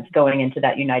experience going into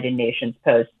that United Nations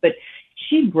post, but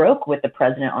she broke with the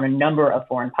president on a number of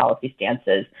foreign policy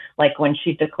stances, like when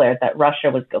she declared that Russia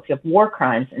was guilty of war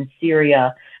crimes in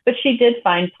Syria. But she did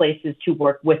find places to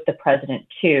work with the president,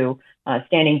 too,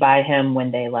 standing by him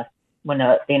when the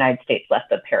United States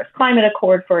left the Paris Climate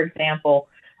Accord, for example.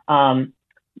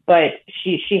 But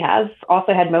she has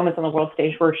also had moments on the world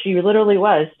stage where she literally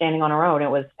was standing on her own. It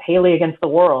was Haley against the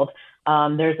world.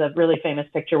 There's a really famous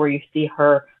picture where you see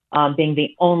her being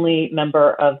the only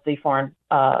member of the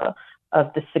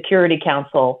Security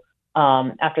Council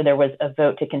after there was a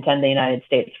vote to contend the United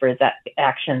States for its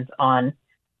actions on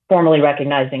formally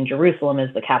recognizing Jerusalem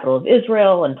as the capital of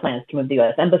Israel and plans to move the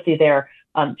U.S. embassy there.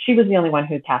 She was the only one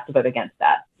who cast a vote against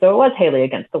that. So it was Haley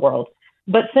against the world.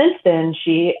 But since then,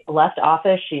 she left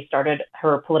office. She started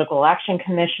her Political Action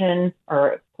Commission,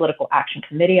 or Political Action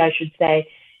Committee, I should say.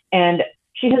 And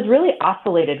she has really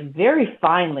oscillated very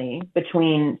finely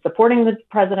between supporting the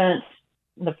president,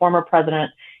 the former president,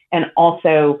 and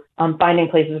also finding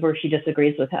places where she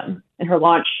disagrees with him. In her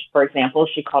launch, for example,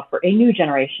 she called for a new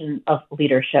generation of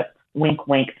leadership, wink,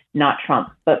 wink, not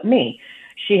Trump, but me.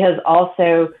 She has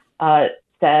also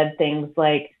said things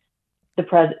like the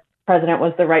president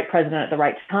was the right president at the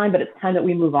right time, but it's time that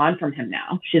we move on from him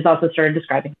now. She's also started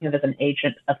describing him as an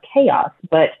agent of chaos.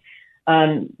 But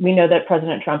we know that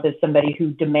President Trump is somebody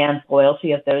who demands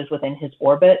loyalty of those within his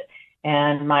orbit.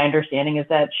 And my understanding is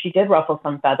that she did ruffle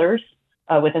some feathers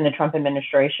within the Trump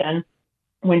administration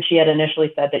when she had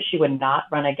initially said that she would not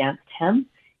run against him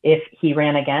if he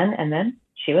ran again. And then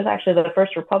she was actually the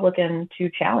first Republican to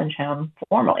challenge him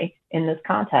formally in this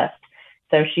contest.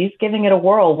 So she's giving it a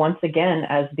whirl once again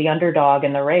as the underdog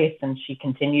in the race. And she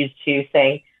continues to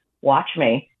say, watch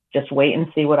me, just wait and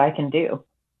see what I can do.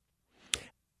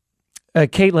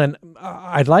 Caitlin,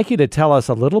 I'd like you to tell us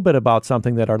a little bit about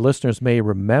something that our listeners may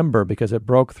remember because it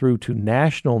broke through to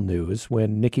national news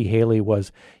when Nikki Haley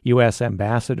was U.S.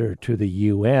 ambassador to the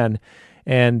UN.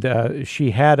 And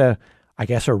she had a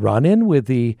run-in with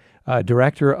the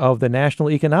director of the National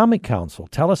Economic Council.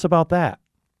 Tell us about that.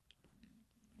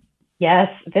 Yes,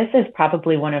 this is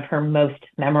probably one of her most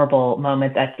memorable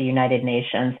moments at the United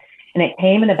Nations. And it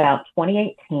came in about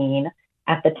 2018.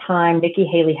 At the time, Nikki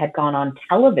Haley had gone on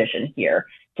television here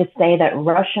to say that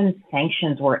Russian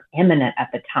sanctions were imminent at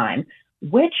the time,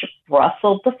 which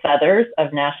rustled the feathers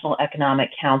of National Economic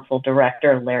Council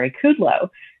Director Larry Kudlow,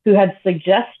 who had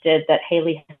suggested that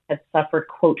Haley had suffered,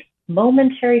 quote,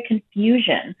 momentary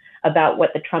confusion about what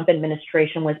the Trump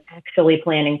administration was actually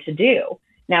planning to do.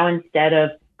 Now, instead of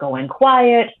going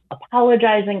quiet,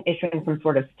 apologizing, issuing some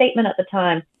sort of statement at the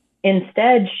time,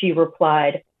 instead she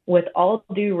replied, with all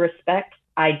due respect,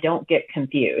 I don't get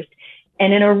confused.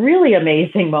 And in a really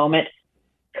amazing moment,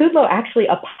 Kudlow actually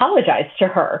apologized to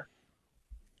her.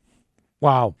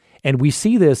 Wow. And we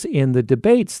see this in the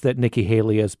debates that Nikki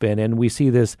Haley has been in. We see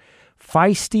this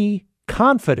feisty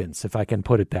confidence, if I can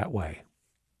put it that way.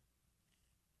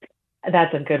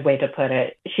 That's a good way to put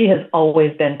it. She has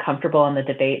always been comfortable on the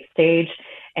debate stage,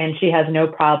 and she has no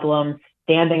problem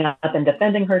standing up and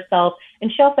defending herself.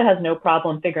 And she also has no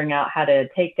problem figuring out how to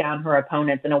take down her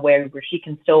opponents in a way where she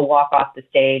can still walk off the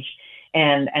stage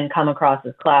and come across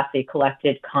as classy,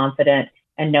 collected, confident,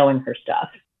 and knowing her stuff.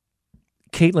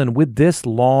 Caitlin, with this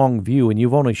long view, and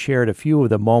you've only shared a few of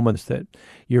the moments that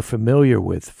you're familiar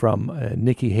with from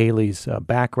Nikki Haley's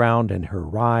background and her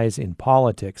rise in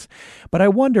politics, but I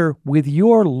wonder, with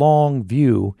your long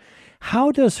view,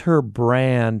 how does her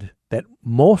brand that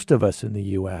most of us in the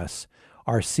U.S.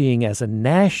 are seeing as a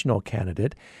national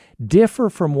candidate differ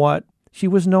from what she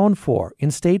was known for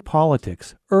in state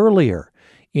politics earlier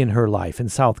in her life in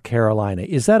South Carolina?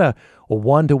 Is that a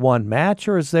one-to-one match,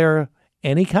 or is there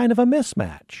any kind of a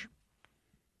mismatch?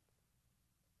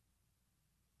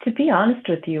 To be honest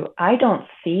with you, I don't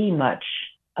see much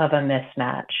of a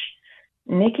mismatch.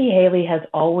 Nikki Haley has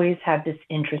always had this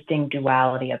interesting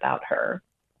duality about her,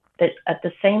 that at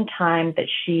the same time that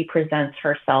she presents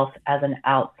herself as an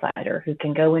outsider who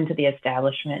can go into the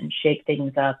establishment and shake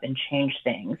things up and change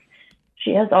things, she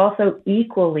has also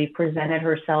equally presented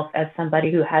herself as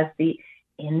somebody who has the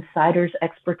insider's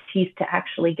expertise to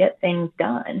actually get things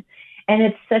done. And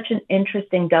it's such an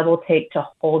interesting double take to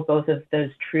hold both of those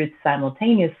truths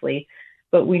simultaneously.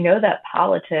 But we know that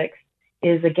politics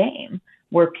is a game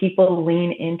where people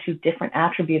lean into different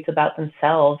attributes about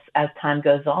themselves as time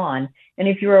goes on. And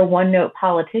if you're a one-note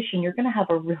politician, you're going to have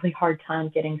a really hard time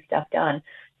getting stuff done.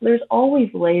 So there's always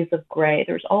layers of gray.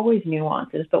 There's always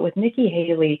nuances. But with Nikki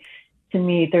Haley, to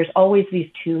me, there's always these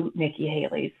two Nikki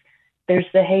Haleys. There's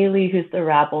the Haley who's the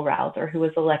rabble-rouser, who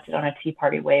was elected on a Tea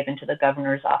Party wave into the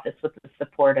governor's office with the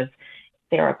support of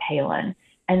Sarah Palin.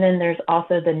 And then there's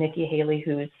also the Nikki Haley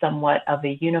who is somewhat of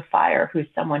a unifier, who's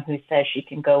someone who says she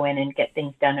can go in and get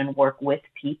things done and work with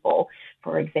people.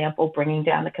 For example, bringing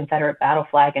down the Confederate battle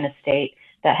flag in a state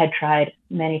that had tried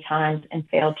many times and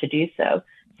failed to do so.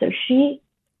 So she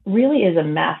really is a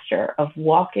master of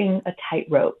walking a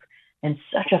tightrope and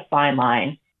such a fine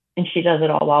line. And she does it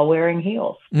all while wearing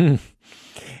heels.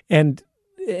 And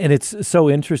it's so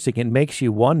interesting. It makes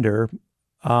you wonder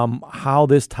how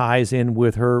this ties in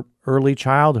with her early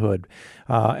childhood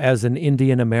as an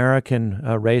Indian American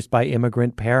raised by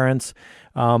immigrant parents,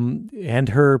 and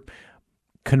her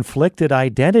conflicted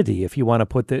identity, if you want to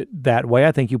put it that way.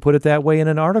 I think you put it that way in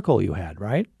an article you had,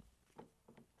 right?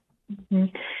 Mm-hmm.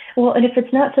 Well, and if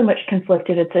it's not so much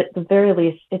conflicted, it's at the very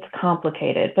least, it's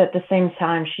complicated. But at the same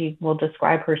time, she will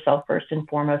describe herself first and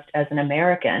foremost as an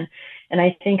American. And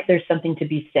I think there's something to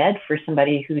be said for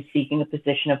somebody who's seeking a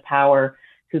position of power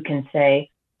who can say,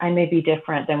 I may be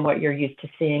different than what you're used to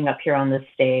seeing up here on this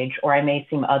stage, or I may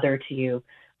seem other to you,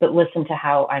 but listen to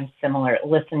how I'm similar.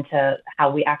 Listen to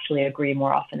how we actually agree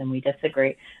more often than we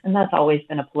disagree. And that's always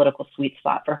been a political sweet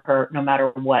spot for her, no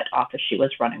matter what office she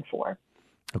was running for.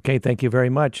 Okay, thank you very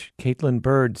much. Caitlin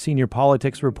Bird, senior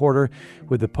politics reporter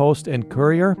with the Post and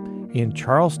Courier in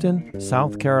Charleston,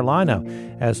 South Carolina,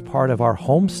 as part of our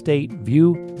Home State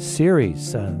View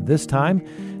series. This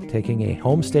time, taking a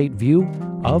home state view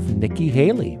of Nikki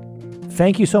Haley.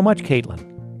 Thank you so much, Caitlin.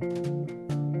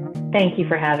 Thank you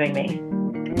for having me.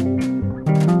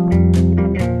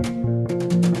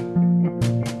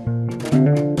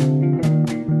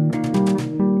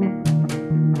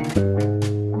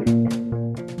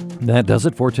 That does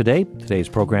it for today. Today's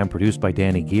program produced by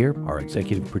Danny Gear, our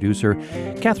executive producer,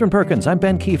 Catherine Perkins. I'm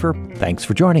Ben Kieffer. Thanks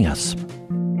for joining us.